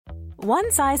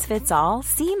One size fits all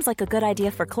seems like a good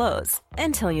idea for clothes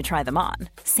until you try them on.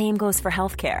 Same goes for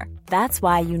healthcare. That's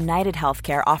why United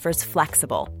Healthcare offers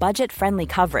flexible, budget-friendly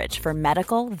coverage for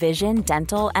medical, vision,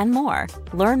 dental, and more.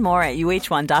 Learn more at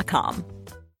uh1.com.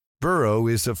 Burrow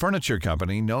is a furniture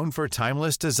company known for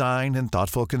timeless design and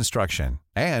thoughtful construction,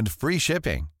 and free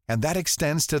shipping, and that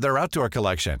extends to their outdoor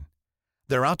collection.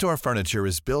 Their outdoor furniture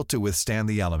is built to withstand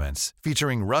the elements,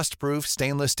 featuring rust-proof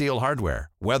stainless steel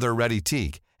hardware, weather-ready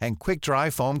teak, and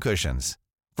quick-dry foam cushions.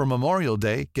 For Memorial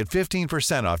Day, get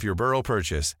 15% off your Burrow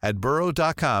purchase at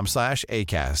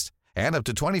burrow.com/ACAST and up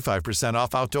to 25%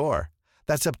 off outdoor.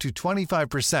 That's up to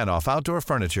 25% off outdoor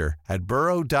furniture at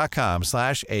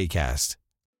burrow.com/ACAST.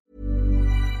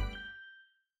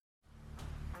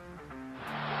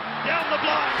 Down the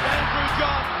blind, Andrew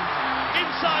John.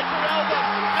 Inside for Albert.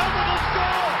 Albert will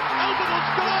score! Albert will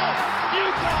score!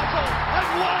 Newcastle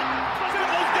have won!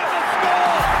 Fiddler's going to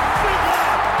score! Fiddler!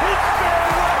 It's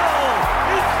farewell!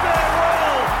 It's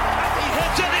farewell! And he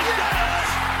hits it, he's got it!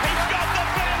 He's got the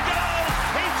field goal!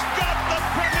 He's got the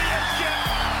premiership!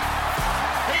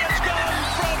 He has gone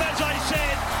from, as I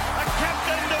said, a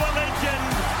captain to a legend,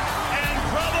 and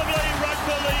probably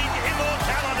rugby league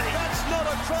immortality. That's not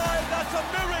a try, that's a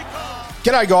miracle!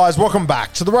 G'day guys, welcome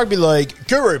back to the Rugby League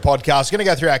Guru podcast. We're going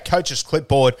to go through our coach's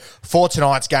clipboard for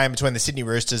tonight's game between the Sydney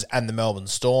Roosters and the Melbourne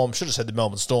Storm. Should have said the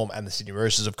Melbourne Storm and the Sydney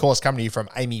Roosters. Of course, coming to you from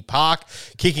Amy Park,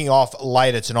 kicking off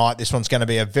later tonight. This one's going to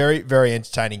be a very, very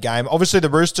entertaining game. Obviously, the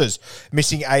Roosters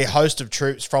missing a host of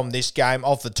troops from this game.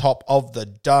 Off the top of the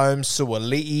dome,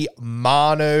 Suali'i,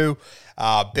 Manu,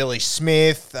 Billy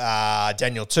Smith,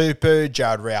 Daniel Tupu,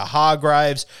 Jared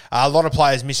Rao-Hargraves. A lot of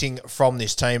players missing from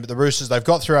this team, but the Roosters, they've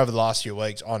got through over the last few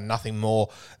weeks on nothing more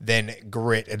than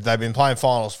grit. They've been playing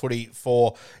finals footy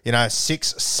for,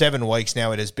 6-7 weeks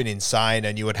now. It has been insane,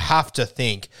 and you would have to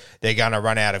think they're going to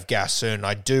run out of gas soon.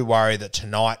 I do worry that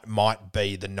tonight might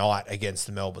be the night against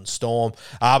the Melbourne Storm.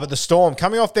 But the Storm,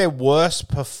 coming off their worst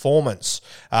performance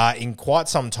in quite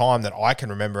some time that I can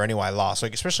remember anyway last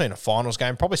week, especially in a finals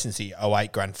game, probably since the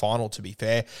 2008 grand final, to be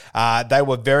fair. They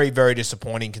were very, very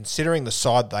disappointing considering the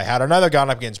side they had. I know they're going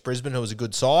up against Brisbane, who was a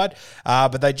good side,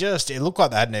 but it looked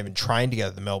like they hadn't even trained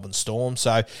together, the Melbourne Storm.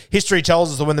 So history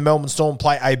tells us that when the Melbourne Storm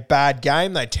play a bad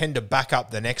game, they tend to back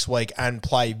up the next week and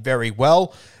play very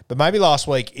well. But maybe last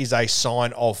week is a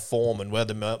sign of form and where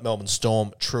the Melbourne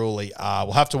Storm truly are.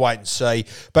 We'll have to wait and see.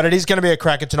 But it is going to be a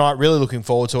cracker tonight. Really looking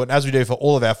forward to it. And as we do for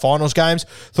all of our finals games,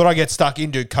 thought I'd get stuck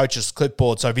into Coach's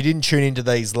Clipboard. So if you didn't tune into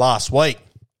these last week,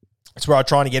 it's where I'm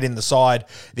trying to get inside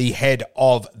the head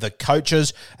of the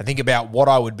coaches and think about what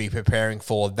I would be preparing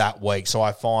for that week. So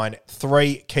I find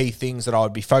 3 key things that I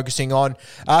would be focusing on.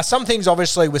 Some things,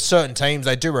 obviously, with certain teams,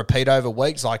 they do repeat over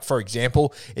weeks. Like, for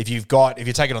example, if you're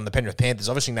taking on the Penrith Panthers,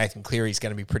 obviously Nathan Cleary is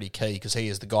going to be pretty key because he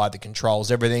is the guy that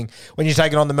controls everything. When you're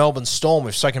taking on the Melbourne Storm,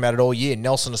 we've spoken about it all year.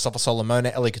 Nelson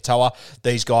Asafa-Solomona, Eli Katoa,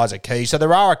 these guys are key. So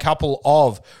there are a couple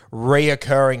of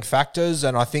reoccurring factors,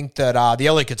 and I think that the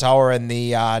Eli Katoa and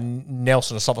the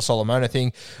Nelson Asafa-Solomona thing.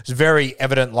 It was very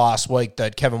evident last week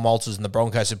that Kevin Walters and the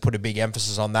Broncos had put a big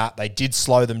emphasis on that. They did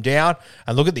slow them down,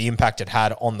 and look at the impact it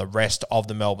had on the rest of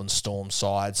the Melbourne Storm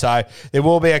side. So there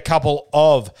will be a couple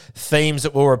of themes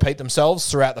that will repeat themselves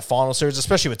throughout the final series,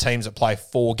 especially with teams that play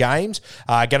 4 games.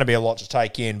 Going to be a lot to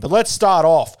take in. But let's start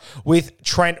off with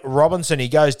Trent Robinson. He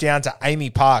goes down to Amy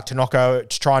Park to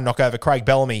try and knock over Craig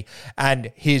Bellamy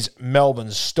and his Melbourne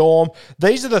Storm.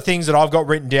 These are the things that I've got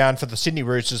written down for the Sydney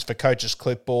Roosters for Coach's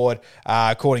Clipboard,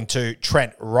 according to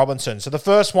Trent Robinson. So the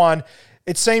first one,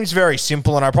 it seems very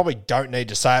simple, and I probably don't need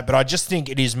to say it, but I just think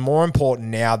it is more important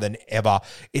now than ever.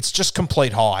 It's just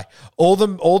complete high. All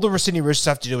the Sydney Roosters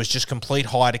have to do is just complete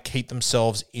high to keep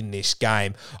themselves in this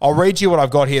game. I'll read to you what I've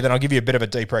got here, then I'll give you a bit of a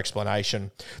deeper explanation.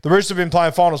 The Roosters have been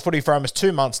playing finals footy for almost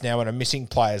 2 months now and are missing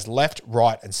players left,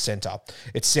 right and centre.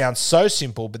 It sounds so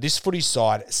simple, but this footy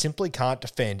side simply can't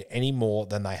defend any more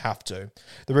than they have to.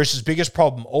 The Roosters' biggest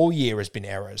problem all year has been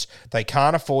errors. They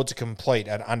can't afford to complete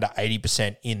at under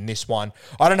 80% in this one.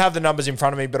 I don't have the numbers in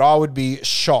front of me, but I would be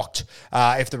shocked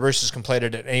if the Roosters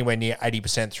completed at anywhere near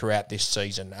 80% throughout this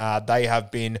season. They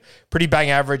have been pretty bang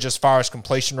average as far as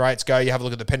completion rates go. You have a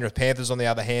look at the Penrith Panthers, on the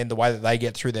other hand, the way that they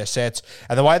get through their sets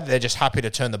and the way that they're just happy to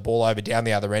turn the ball over down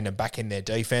the other end and back in their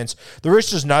defense. The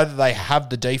Roosters know that they have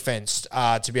the defense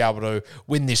to be able to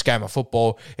win this game of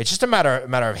football. It's just a matter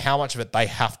of how much of it they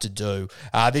have to do.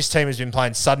 This team has been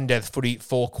playing sudden death footy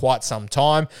for quite some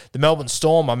time. The Melbourne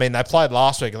Storm, they played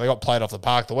last week and they got played played off the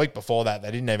park. The week before that,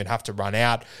 they didn't even have to run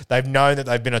out. They've known that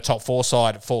they've been a top 4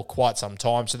 side for quite some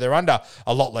time, so they're under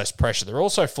a lot less pressure. They're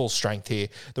also full strength here.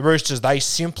 The Roosters, they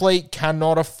simply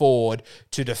cannot afford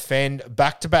to defend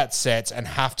back-to-back sets and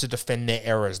have to defend their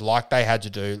errors like they had to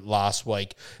do last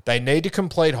week. They need to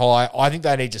complete high. I think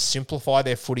they need to simplify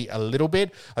their footy a little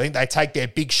bit. I think they take their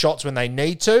big shots when they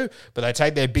need to, but they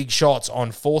take their big shots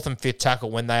on 4th and 5th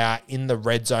tackle when they are in the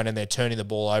red zone and they're turning the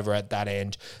ball over at that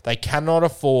end. They cannot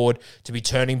afford to be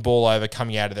turning ball over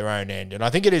coming out of their own end. And I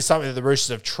think it is something that the Roosters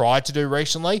have tried to do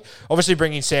recently. Obviously,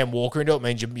 bringing Sam Walker into it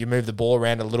means you move the ball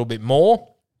around a little bit more.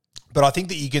 But I think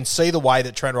that you can see the way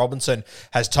that Trent Robinson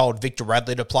has told Victor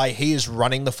Radley to play. He is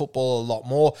running the football a lot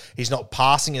more. He's not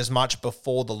passing as much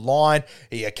before the line.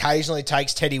 He occasionally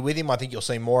takes Teddy with him. I think you'll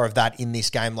see more of that in this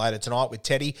game later tonight with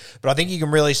Teddy. But I think you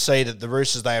can really see that the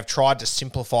Roosters, they have tried to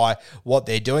simplify what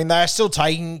they're doing. They are still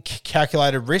taking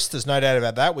calculated risks. There's no doubt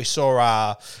about that. We saw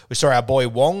our boy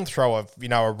Wong throw a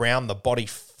around the body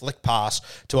flick pass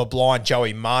to a blind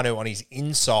Joey Manu on his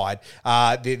inside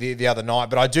the other night.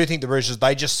 But I do think the Roosters,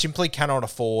 they just simply cannot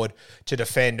afford to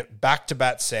defend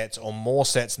back-to-back sets or more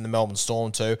sets than the Melbourne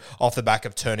Storm do off the back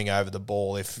of turning over the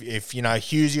ball. If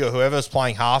Hughesy or whoever's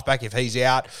playing halfback, if he's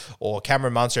out, or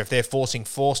Cameron Munster, if they're forcing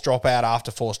forced dropout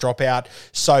after forced dropout,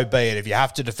 so be it. If you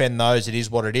have to defend those, it is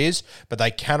what it is. But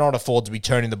they cannot afford to be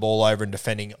turning the ball over and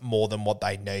defending more than what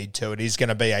they need to. It is going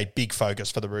to be a big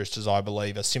focus for the Roosters, I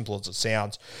believe, as simple as it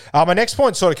sounds. My next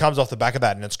point sort of comes off the back of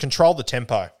that, and it's control the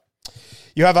tempo.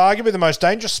 You have arguably the most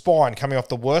dangerous spine coming off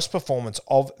the worst performance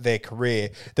of their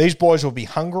career. These boys will be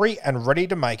hungry and ready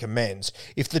to make amends.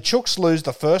 If the Chooks lose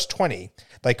the first 20,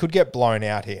 they could get blown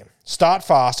out here. Start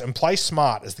fast and play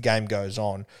smart as the game goes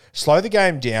on. Slow the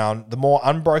game down. The more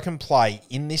unbroken play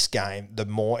in this game, the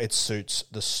more it suits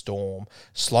the Storm.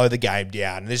 Slow the game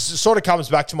down. And this sort of comes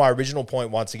back to my original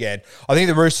point once again. I think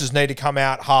the Roosters need to come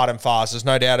out hard and fast. There's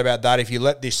no doubt about that. If you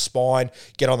let this spine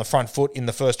get on the front foot in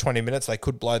the first 20 minutes, they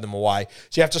could blow them away.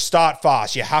 So you have to start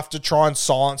fast. You have to try and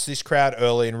silence this crowd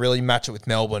early and really match it with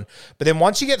Melbourne. But then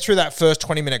once you get through that first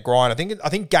 20-minute grind, I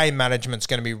think game management's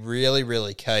going to be really,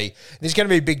 really key. This is going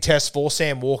to be a big test for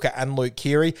Sam Walker and Luke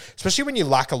Keary, especially when you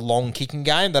lack a long kicking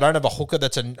game. They don't have a hooker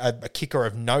that's a kicker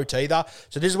of note either.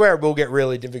 So this is where it will get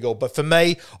really difficult. But for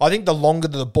me, I think the longer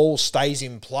the ball stays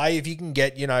in play, if you can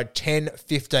get, 10,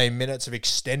 15 minutes of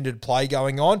extended play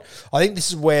going on, I think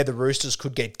this is where the Roosters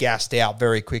could get gassed out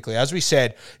very quickly. As we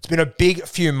said, it's been a big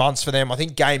few months for them. I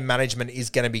think game management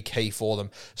is going to be key for them.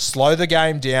 Slow the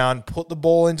game down, put the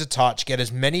ball into touch, get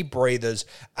as many breathers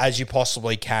as you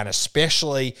possibly can,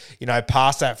 especially,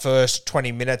 past that first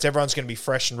 20 minutes. Everyone's going to be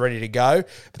fresh and ready to go.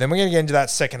 But then we're going to get into that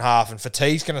second half, and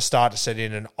fatigue's going to start to set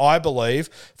in. And I believe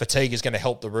fatigue is going to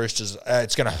help the Roosters.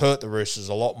 It's going to hurt the Roosters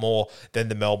a lot more than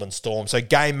the Melbourne Storm. So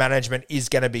game management is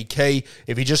going to be key.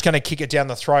 If you're just going to kick it down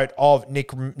the throat of Nick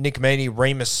Meaney,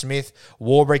 Remus Smith,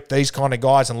 Warbrick, these kind of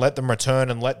guys, and let them return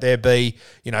and let there be,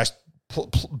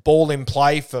 ball in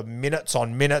play for minutes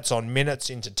on minutes on minutes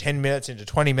into 10 minutes, into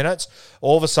 20 minutes,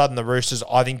 all of a sudden the Roosters,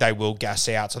 I think they will gas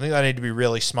out. So I think they need to be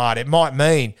really smart. It might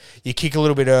mean you kick a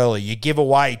little bit early, you give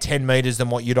away 10 metres than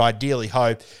what you'd ideally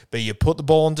hope, but you put the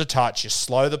ball into touch, you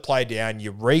slow the play down,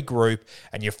 you regroup,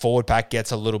 and your forward pack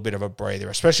gets a little bit of a breather,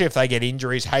 especially if they get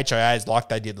injuries, HIAs like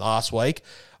they did last week.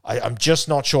 I'm just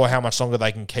not sure how much longer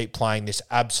they can keep playing this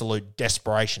absolute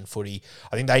desperation footy.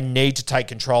 I think they need to take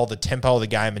control of the tempo of the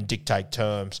game and dictate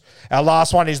terms. Our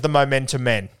last one is the momentum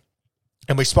men.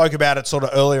 And we spoke about it sort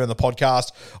of earlier in the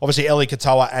podcast. Obviously, Eli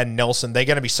Katoa and Nelson, they're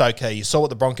going to be so key. You saw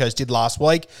what the Broncos did last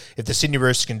week. If the Sydney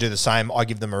Roosters can do the same, I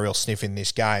give them a real sniff in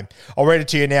this game. I'll read it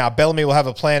to you now. Bellamy will have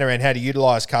a plan around how to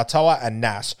utilise Katoa and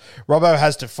Nas. Robbo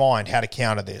has to find how to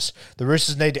counter this. The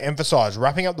Roosters need to emphasise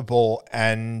wrapping up the ball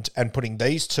and putting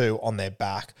these two on their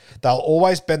back. They'll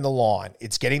always bend the line.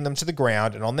 It's getting them to the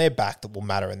ground and on their back that will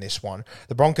matter in this one.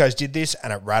 The Broncos did this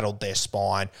and it rattled their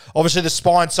spine. Obviously, the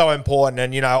spine's so important,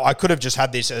 and, I could have just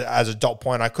had this as a dot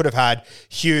point. I could have had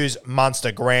Hughes,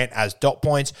 Munster, Grant as dot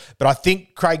points, but I think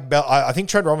I think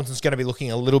Trent Robinson's going to be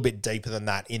looking a little bit deeper than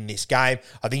that in this game.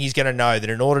 I think he's going to know that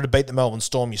in order to beat the Melbourne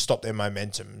Storm, you stop their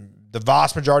momentum. The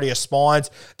vast majority of spines,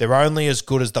 they're only as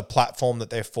good as the platform that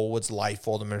their forwards lay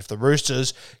for them. And if the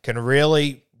Roosters can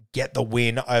really get the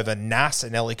win over Nas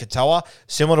and Eli Katoa,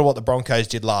 similar to what the Broncos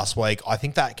did last week. I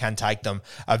think that can take them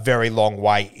a very long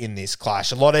way in this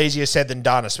clash. A lot easier said than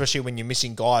done, especially when you're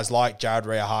missing guys like Jared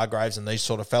Rea-Hargraves and these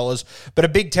sort of fellas. But a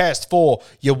big test for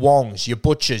your Wongs, your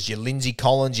Butchers, your Lindsay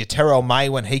Collins, your Terrell May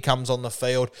when he comes on the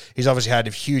field. He's obviously had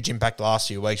a huge impact the last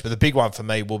few weeks, but the big one for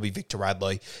me will be Victor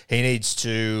Radley. He needs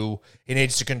to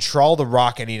control the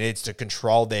ruck and he needs to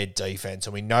control their defense.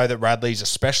 And we know that Radley's a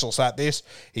specialist at this.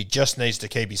 He just needs to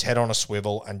keep his head on a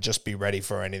swivel and just be ready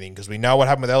for anything, because we know what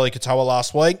happened with Eli Katoa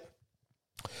last week.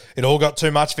 It all got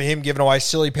too much for him, giving away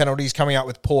silly penalties, coming out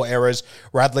with poor errors.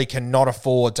 Radley cannot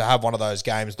afford to have one of those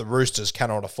games. The Roosters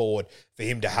cannot afford for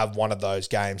him to have one of those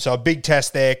games. So a big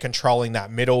test there, controlling that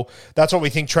middle. That's what we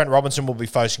think Trent Robinson will be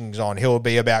focusing on. He'll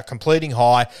be about completing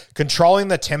high, controlling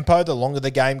the tempo the longer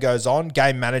the game goes on.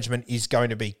 Game management is going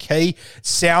to be key.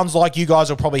 Sounds like you guys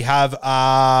will probably have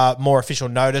more official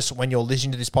notice when you're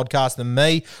listening to this podcast than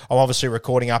me. I'm obviously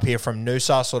recording up here from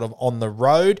Noosa, sort of on the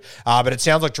road. But it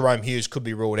sounds like Jerome Hughes could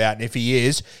be ruled out. And if he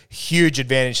is, huge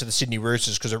advantage to the Sydney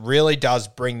Roosters, because it really does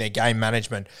bring their game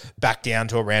management back down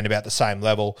to around about the same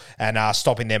level, and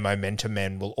stopping their momentum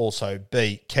men will also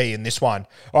be key in this one.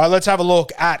 All right, let's have a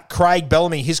look at Craig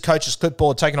Bellamy, his coach's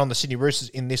clipboard, taking on the Sydney Roosters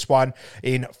in this one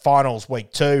in finals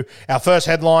week 2. Our first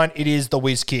headline, it is the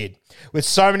Whiz Kid. With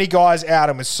so many guys out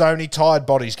and with so many tired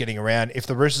bodies getting around, if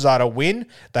the Roosters are to win,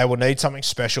 they will need something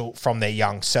special from their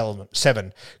young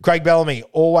 7. Craig Bellamy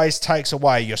always takes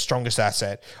away your strongest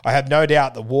asset. I have no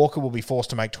doubt that Walker will be forced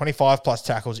to make 25-plus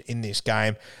tackles in this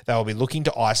game. They will be looking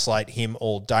to isolate him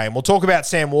all day. And we'll talk about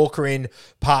Sam Walker in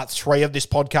part 3 of this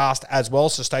podcast as well,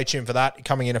 so stay tuned for that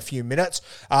coming in a few minutes.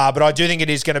 But I do think it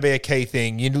is going to be a key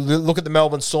thing. You look at the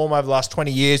Melbourne Storm over the last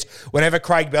 20 years, whenever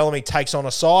Craig Bellamy takes on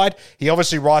a side, he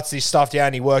obviously writes this stuff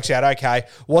down. He works out, okay,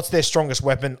 what's their strongest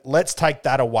weapon? Let's take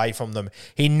that away from them.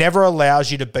 He never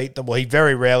allows you to beat them. Well, he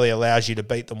very rarely allows you to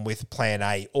beat them with plan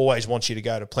A. Always wants you to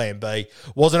go to plan B.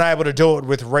 Wasn't able to do it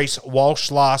with Reece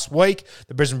Walsh last week.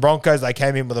 The Brisbane Broncos, they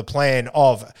came in with a plan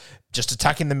of just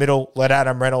attack in the middle, let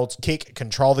Adam Reynolds kick,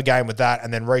 control the game with that,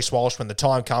 and then Reece Walsh, when the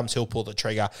time comes, he'll pull the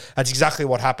trigger. That's exactly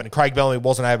what happened. Craig Bellamy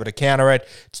wasn't able to counter it.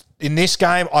 In this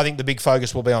game, I think the big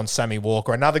focus will be on Sammy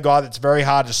Walker, another guy that's very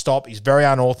hard to stop. He's very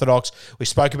unorthodox. We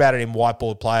spoke about it in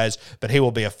Whiteboard Players, but he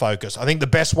will be a focus. I think the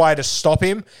best way to stop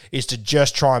him is to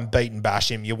just try and beat and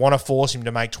bash him. You want to force him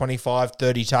to make 25,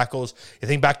 30 tackles. You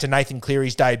think back to Nathan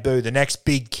Cleary's debut, the next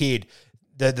big kid,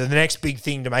 the next big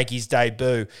thing to make his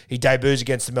debut. He debuts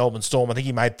against the Melbourne Storm. I think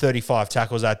he made 35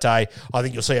 tackles that day. I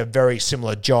think you'll see a very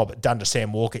similar job done to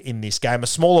Sam Walker in this game. A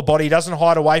smaller body, doesn't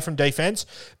hide away from defense,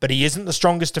 but he isn't the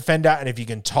strongest defender, and if you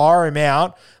can tire him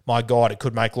out, my God, it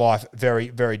could make life very,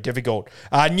 very difficult.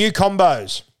 New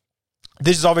combos.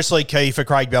 This is obviously key for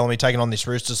Craig Bellamy taking on this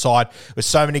Roosters side. With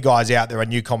so many guys out, there are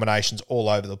new combinations all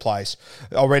over the place.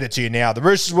 I'll read it to you now. The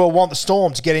Roosters will want the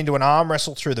Storm to get into an arm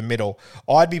wrestle through the middle.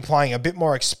 I'd be playing a bit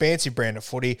more expansive brand of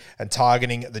footy and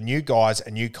targeting the new guys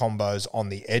and new combos on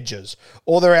the edges.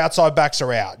 All their outside backs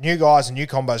are out. New guys and new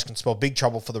combos can spell big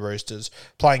trouble for the Roosters.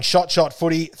 Playing shot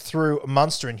footy through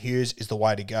Munster and Hughes is the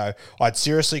way to go. I'd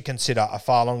seriously consider a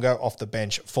Farlongo off the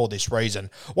bench for this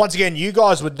reason. Once again, you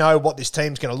guys would know what this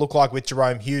team's going to look like with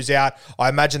Jerome Hughes out. I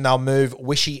imagine they'll move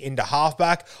Wishy into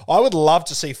halfback. I would love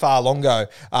to see Farlongo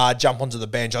jump onto the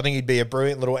bench. I think he'd be a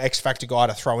brilliant little X-factor guy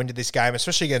to throw into this game,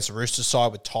 especially against the Roosters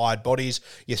side with tired bodies.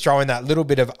 You throw in that little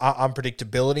bit of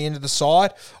unpredictability into the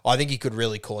side, I think he could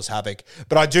really cause havoc.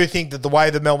 But I do think that the way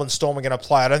the Melbourne Storm are going to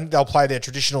play, I don't think they'll play their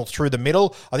traditional through the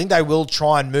middle. I think they will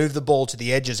try and move the ball to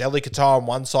the edges. Eli Katoa on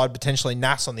one side, potentially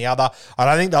Nas on the other. I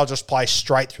don't think they'll just play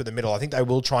straight through the middle. I think they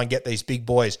will try and get these big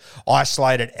boys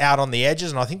isolated out on the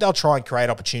edges, and I think they'll try and create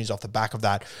opportunities off the back of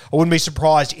that. I wouldn't be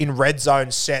surprised in red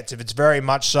zone sets, if it's very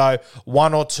much so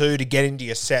 1 or 2 to get into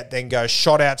your set, then go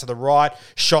shot out to the right,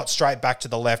 shot straight back to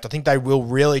the left. I think they will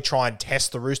really try and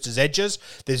test the Roosters' edges.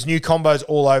 There's new combos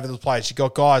all over the place. You've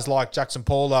got guys like Jackson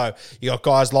Paulo, you got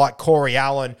guys like Corey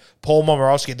Allen, Paul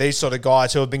Momorowski, these sort of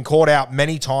guys who have been caught out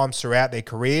many times throughout their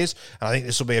careers, and I think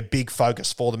this will be a big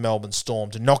focus for the Melbourne Storm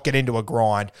to not get into a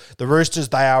grind. The Roosters,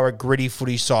 they are a gritty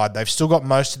footy side. They've still got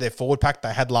most of their forward pack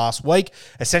they had last week,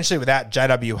 essentially without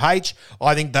JWH.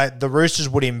 I think that the Roosters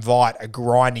would invite a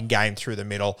grinding game through the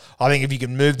middle. I think if you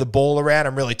can move the ball around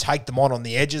and really take them on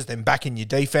the edges, then back in your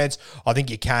defense, I think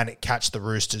you can catch the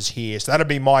Roosters here. So that'll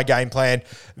be my game plan.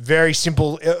 Very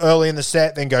simple early in the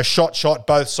set, then go shot,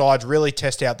 both sides, really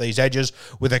test out these these edges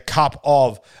with a couple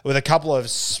of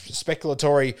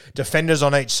speculatory defenders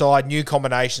on each side. New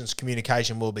combinations,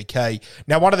 communication will be key.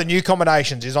 Now, one of the new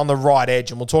combinations is on the right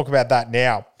edge, and we'll talk about that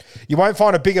now. You won't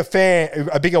find a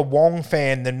bigger Wong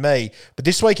fan than me, but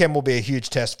this weekend will be a huge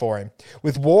test for him.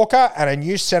 With Walker and a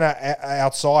new centre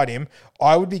outside him,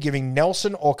 I would be giving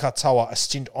Nelson or Katoa a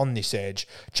stint on this edge.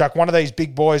 Chuck one of these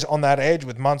big boys on that edge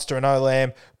with Munster and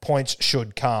Olam. Points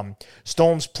should come.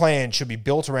 Storm's plan should be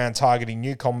built around targeting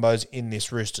new combos in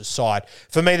this Roosters side.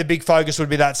 For me, the big focus would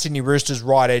be that Sydney Roosters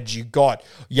right edge. You got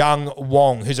young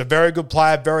Wong, who's a very good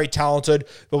player, very talented,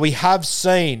 but we have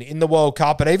seen in the World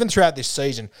Cup and even throughout this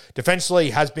season, defensively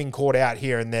he has been caught out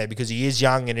here and there because he is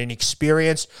young and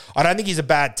inexperienced. I don't think he's a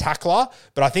bad tackler,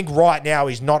 but I think right now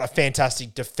he's not a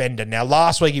fantastic defender. Now,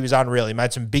 last week he was unreal. He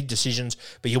made some big decisions,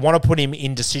 but you want to put him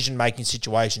in decision-making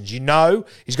situations. You know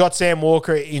he's got Sam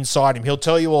Walker inside him. He'll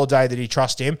tell you all day that he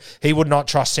trusts him. He would not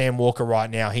trust Sam Walker right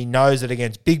now. He knows that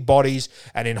against big bodies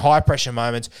and in high-pressure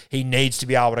moments, he needs to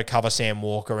be able to cover Sam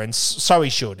Walker, and so he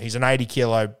should. He's an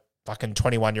 80-kilo fucking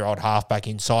 21-year-old halfback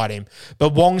inside him.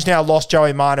 But Wong's now lost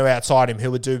Joey Manu outside him, who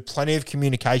would do plenty of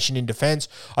communication in defence.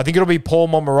 I think it'll be Paul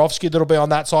Momirovski that'll be on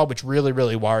that side, which really,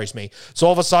 really worries me. So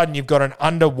all of a sudden, you've got an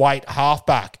underweight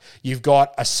halfback. You've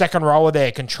got a second rower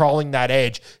there controlling that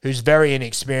edge who's very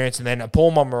inexperienced, and then a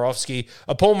Paul Momirovski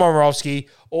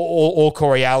or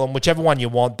Corey Allen, whichever one you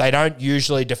want. They don't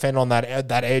usually defend on that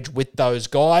edge with those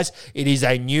guys. It is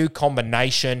a new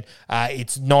combination.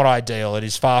 It's not ideal. It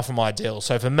is far from ideal.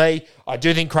 So for me, I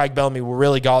do think Craig Bellamy will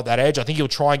really go at that edge. I think he'll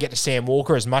try and get to Sam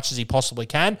Walker as much as he possibly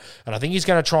can, and I think he's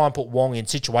going to try and put Wong in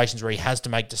situations where he has to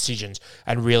make decisions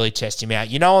and really test him out.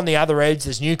 You know, on the other edge,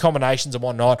 there's new combinations and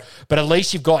whatnot, but at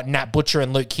least you've got Nat Butcher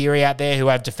and Luke Keary out there who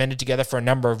have defended together for a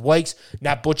number of weeks.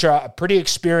 Nat Butcher, a pretty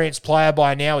experienced player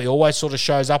by now. He always sort of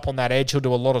shows up on that edge. He'll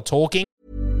do a lot of talking.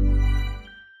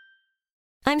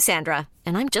 I'm Sandra,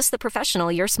 and I'm just the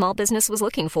professional your small business was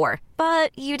looking for.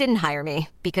 But you didn't hire me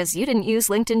because you didn't use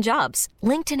LinkedIn Jobs.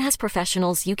 LinkedIn has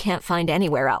professionals you can't find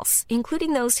anywhere else,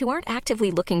 including those who aren't actively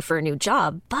looking for a new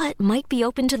job, but might be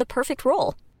open to the perfect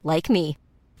role, like me.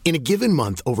 In a given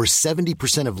month, over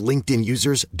 70% of LinkedIn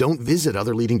users don't visit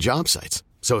other leading job sites.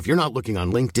 So if you're not looking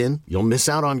on LinkedIn, you'll miss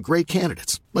out on great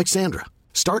candidates like Sandra.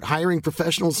 Start hiring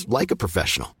professionals like a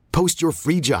professional. Post your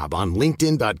free job on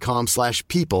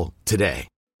linkedin.com/people today.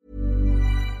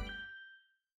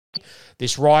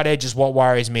 This right edge is what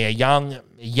worries me. A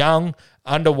young,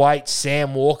 underweight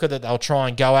Sam Walker that they'll try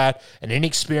and go at, an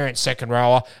inexperienced second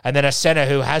rower, and then a centre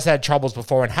who has had troubles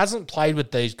before and hasn't played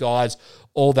with these guys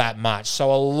all that much.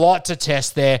 So a lot to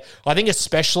test there. I think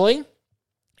especially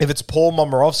if it's Paul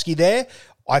Momirovski there,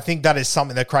 I think that is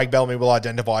something that Craig Bellamy will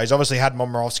identify. He's obviously had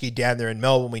Momirovski down there in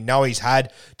Melbourne. We know he's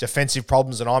had defensive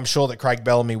problems, and I'm sure that Craig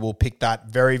Bellamy will pick that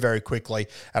very, very quickly,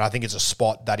 and I think it's a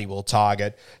spot that he will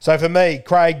target. So for me,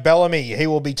 Craig Bellamy, he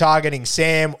will be targeting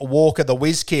Sam Walker, the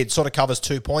whiz kid, sort of covers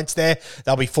 2 points there.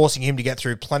 They'll be forcing him to get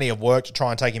through plenty of work to try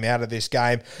and take him out of this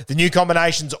game. The new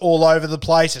combinations all over the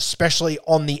place, especially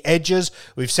on the edges.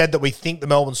 We've said that we think the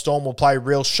Melbourne Storm will play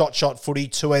real shot footy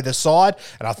to either side,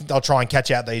 and I think they'll try and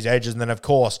catch out these edges, and then, of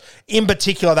course, in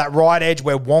particular, that right edge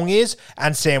where Wong is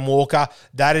and Sam Walker,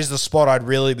 that is the spot I'd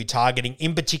really be targeting.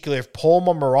 In particular, if Paul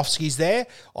Momirovski's there,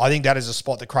 I think that is a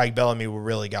spot that Craig Bellamy will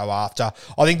really go after.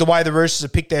 I think the way the Roosters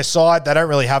have picked their side, they don't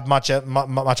really have much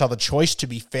other choice, to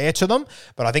be fair to them,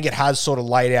 but I think it has sort of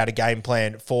laid out a game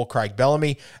plan for Craig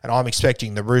Bellamy, and I'm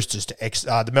expecting the Roosters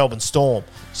the Melbourne Storm,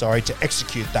 to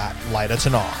execute that later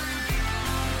tonight.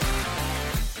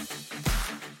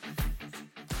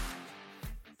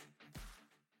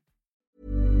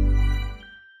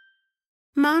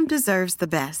 Mom deserves the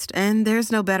best, and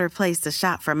there's no better place to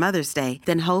shop for Mother's Day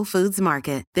than Whole Foods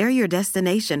Market. They're your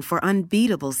destination for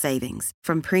unbeatable savings,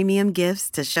 from premium gifts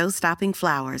to show-stopping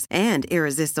flowers and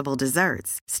irresistible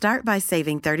desserts. Start by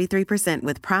saving 33%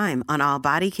 with Prime on all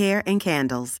body care and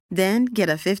candles. Then get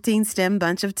a 15-stem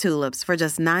bunch of tulips for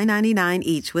just $9.99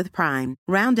 each with Prime.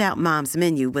 Round out Mom's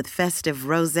menu with festive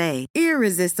rosé,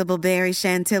 irresistible berry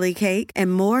chantilly cake,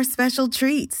 and more special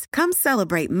treats. Come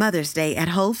celebrate Mother's Day at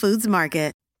Whole Foods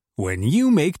Market. When you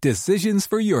make decisions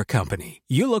for your company,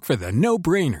 you look for the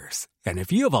no-brainers. And if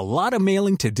you have a lot of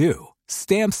mailing to do,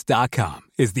 Stamps.com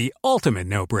is the ultimate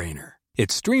no-brainer. It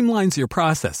streamlines your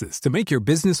processes to make your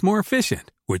business more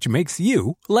efficient, which makes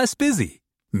you less busy.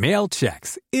 Mail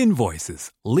checks,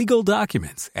 invoices, legal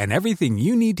documents, and everything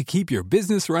you need to keep your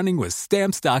business running with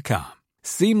Stamps.com.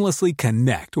 Seamlessly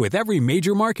connect with every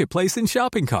major marketplace and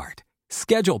shopping cart.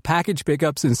 Schedule package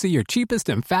pickups and see your cheapest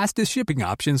and fastest shipping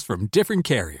options from different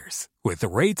carriers, with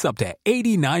rates up to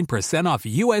 89% off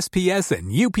USPS and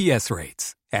UPS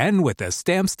rates. And with the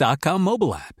Stamps.com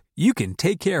mobile app, you can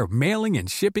take care of mailing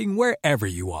and shipping wherever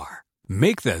you are.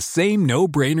 Make the same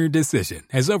no-brainer decision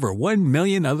as over 1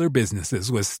 million other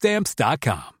businesses with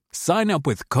Stamps.com. Sign up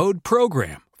with code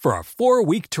PROGRAM for a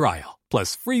 4-week trial,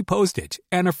 plus free postage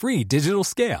and a free digital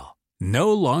scale.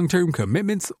 No long-term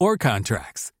commitments or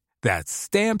contracts. That's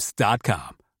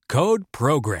Stamps.com. Code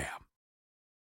PROGRAM.